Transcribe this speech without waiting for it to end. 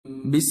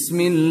بسم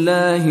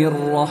الله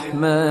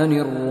الرحمن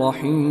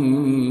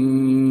الرحيم.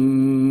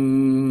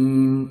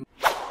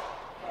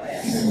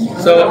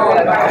 So,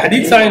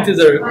 hadith scientists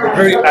are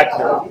very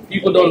accurate.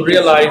 People don't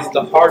realize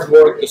the hard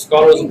work the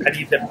scholars of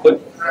hadith have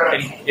put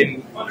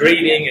in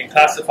grading and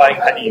classifying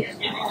hadith.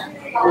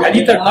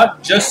 Hadith are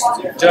not just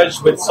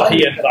judged with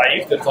sahih and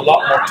da'if, there's a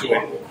lot more to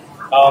it.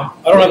 I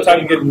don't have time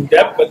to get in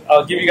depth, but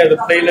I'll give you guys a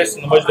playlist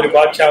on the Majd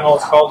Ribad channel.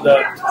 It's called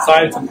The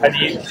Science of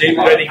Hadith,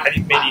 Grading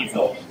Hadith Made Easy.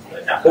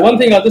 But one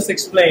thing I'll just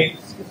explain,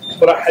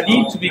 for a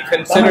hadith to be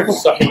considered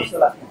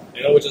sahih,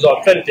 which is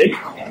authentic,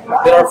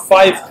 there are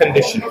 5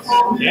 conditions.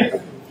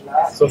 Okay?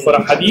 So for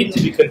a hadith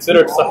to be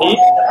considered sahih,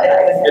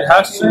 it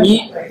has to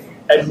meet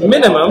at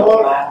minimum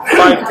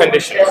 5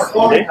 conditions.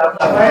 Okay?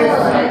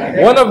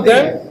 One of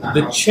them,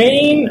 the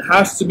chain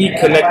has to be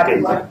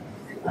connected.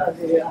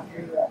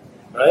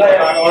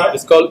 Right?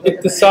 It's called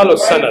ittisal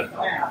sanad.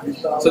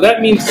 So that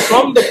means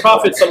from the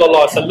Prophet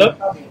ﷺ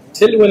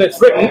till when it's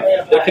written,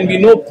 there can be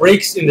no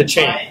breaks in the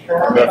chain.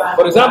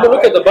 For example,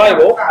 look at the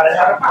Bible.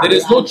 There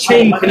is no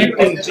chain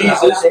connecting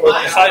Jesus or the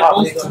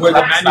disciples to where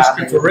the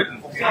manuscripts were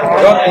written. There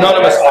are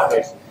anonymous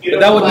authors. But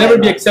that would never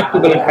be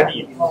acceptable in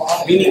hadith.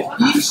 Meaning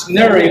each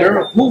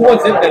narrator, who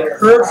was it that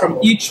heard from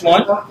each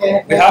one,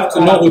 we have to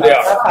know who they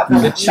are.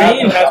 The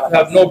chain has to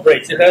have no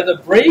breaks. If it has a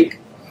break,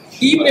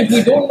 even if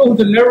we don't know who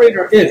the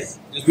narrator is,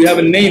 if we have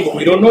a name but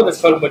we don't know,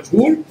 that's called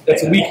majhul,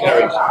 that's a weak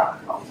narration.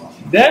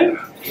 Then,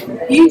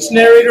 each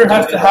narrator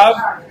has to have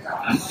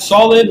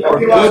solid or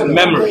good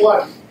memory.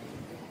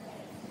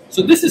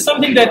 So this is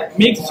something that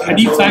makes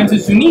hadith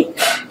sciences unique,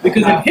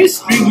 because in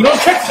history we don't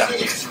check that.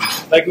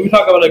 Like we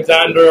talk about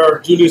Alexander or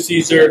Julius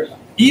Caesar,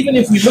 even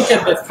if we look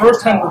at the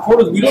first-hand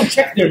reporters, we don't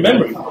check their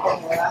memory.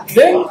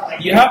 Then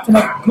you have to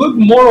have good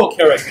moral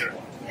character,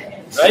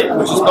 right?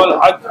 Which is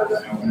called adl.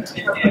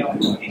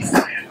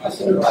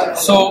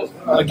 So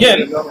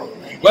again,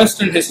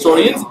 Western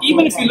historians,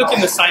 even if you look in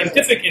the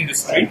scientific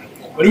industry,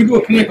 when we do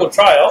a clinical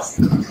trial,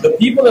 the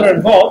people that are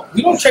involved,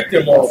 we don't check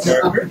their moral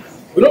character.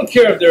 We don't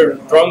care if they're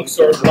drunks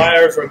or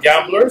liars or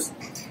gamblers.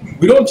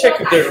 We don't check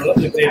if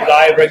they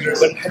lie regularly.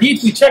 But in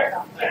hadith, we check.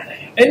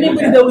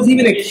 Anybody that was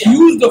even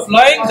accused of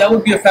lying, that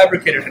would be a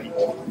fabricated hadith.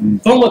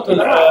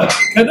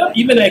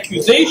 Even an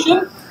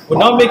accusation would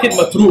not make it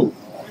matrooh.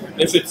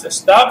 If it's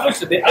established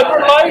that they ever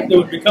lied, they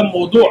would become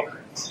mawdu'.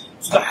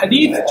 So the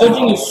hadith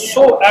judging is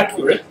so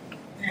accurate,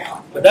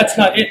 but that's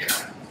not it.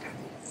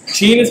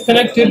 Chain is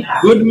connected,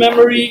 good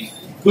memory,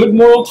 good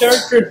moral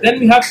character, then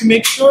we have to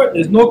make sure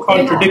there's no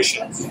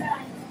contradictions.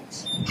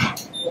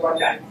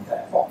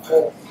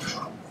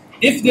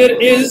 If there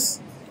is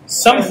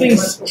something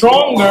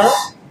stronger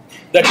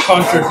that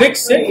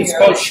contradicts it, it's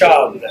called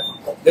shadh.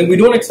 Then we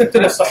don't accept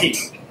it as sahih.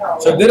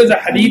 So if there is a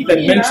hadith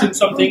that mentions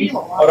something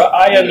or an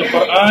ayah in the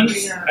Quran,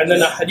 and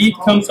then a hadith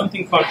comes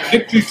something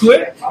contradictory to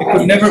it, it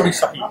could never be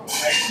sahih.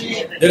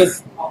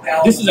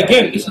 This is a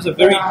very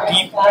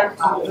deep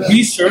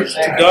research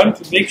done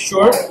to make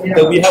sure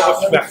that we have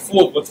a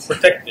mahfuz, what's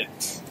protected.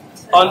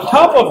 On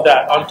top of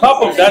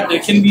that, there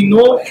can be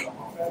no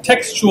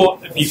textual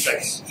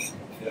defects.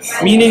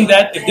 Meaning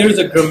that if there is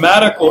a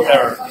grammatical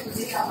error,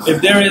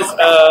 if there is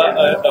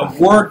a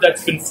word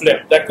that's been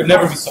flipped, that could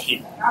never be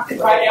sahih.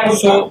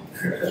 So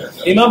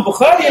Imam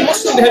Bukhari and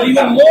Muslim, they have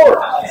even more,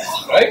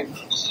 right?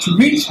 To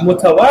reach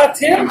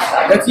mutawatir,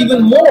 that's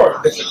even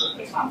more difficult.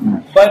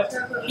 But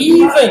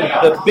even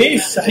the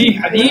base sahih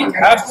hadith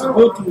has to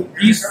go through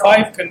these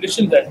 5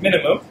 conditions at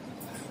minimum.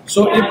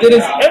 So if there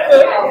is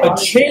ever a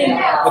chain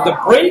with a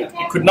break,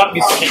 it could not be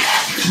sahih.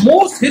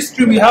 Most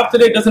history we have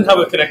today doesn't have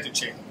a connected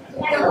chain.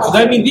 So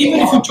that means even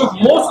if you took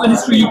most of the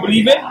history you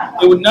believe in,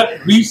 it would not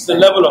reach the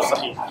level of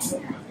sahih.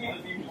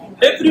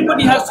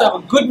 Everybody has to have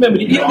a good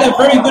memory. Even they're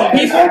very good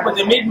people, but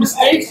they made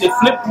mistakes, they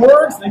flipped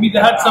words, maybe they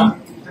had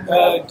some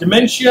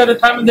dementia at the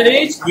time of their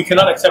age, we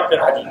cannot accept their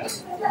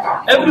hadith.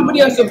 Everybody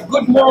has a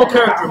good moral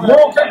character.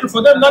 Moral character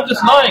for them, not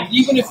just lying.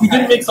 Even if you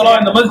didn't make salah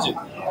in the masjid,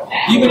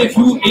 even if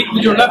you ate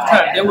with your left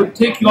hand, they would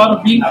take you out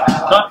of being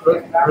not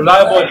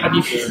reliable in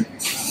hadith.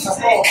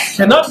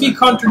 Cannot be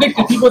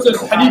contradicted. People say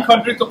hadith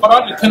contradicts the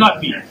Quran. It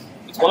cannot be.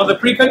 It's one of the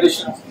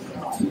preconditions.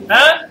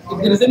 And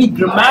if there is any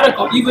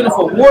grammatical, even if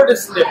a word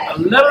is slipped, a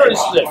letter is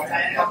slipped,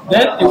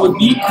 then it would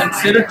be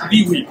considered to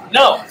be weak.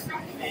 Now,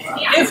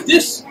 if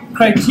this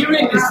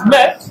criterion is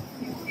met,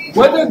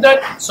 whether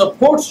that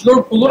supports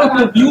your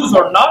political views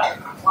or not,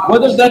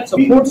 whether that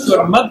supports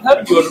your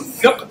madhab, your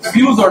fiqh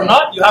views or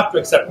not, you have to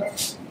accept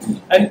it.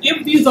 And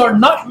if these are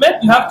not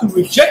met, you have to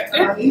reject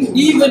it,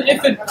 even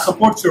if it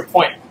supports your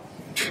point.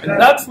 And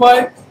that's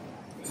why,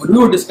 when we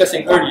were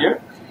discussing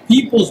earlier,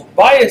 people's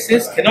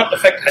biases cannot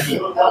affect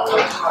hadith,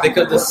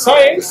 because the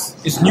science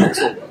is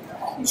neutral.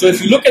 So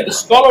if you look at the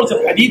scholars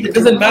of hadith, it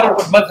doesn't matter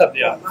what madhab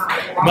they are.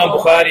 Imam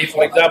Bukhari,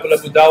 for example,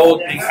 Abu Dawud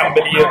being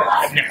Hanbali,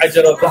 Ibn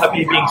Hajar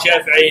al-Dhahabi being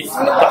Shafi'i,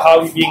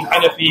 Tahawi being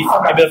Hanafi,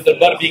 Ibn Abdul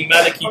Bar being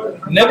Maliki,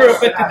 never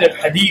affected their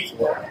hadith.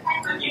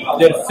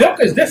 Their fiqh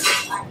is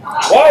different.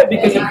 Why?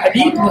 Because in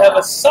hadith we have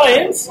a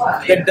science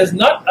that does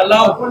not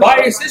allow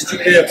biases to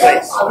take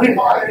place.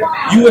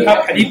 You will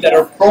have hadith that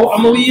are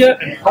pro-Umayyah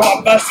and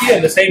pro-Abbasiyah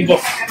in the same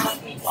book.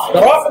 The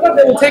Rafidah,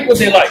 they will take what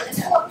they like,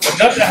 but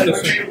not the Ahlul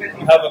Sunnah.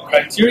 You have a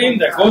criterion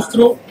that goes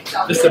through.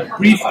 Just a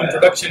brief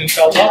introduction,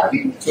 inshallah,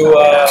 to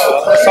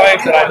a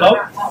science that I love.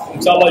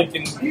 Inshallah, you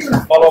can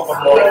follow up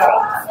on more.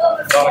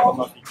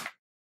 Barakallah.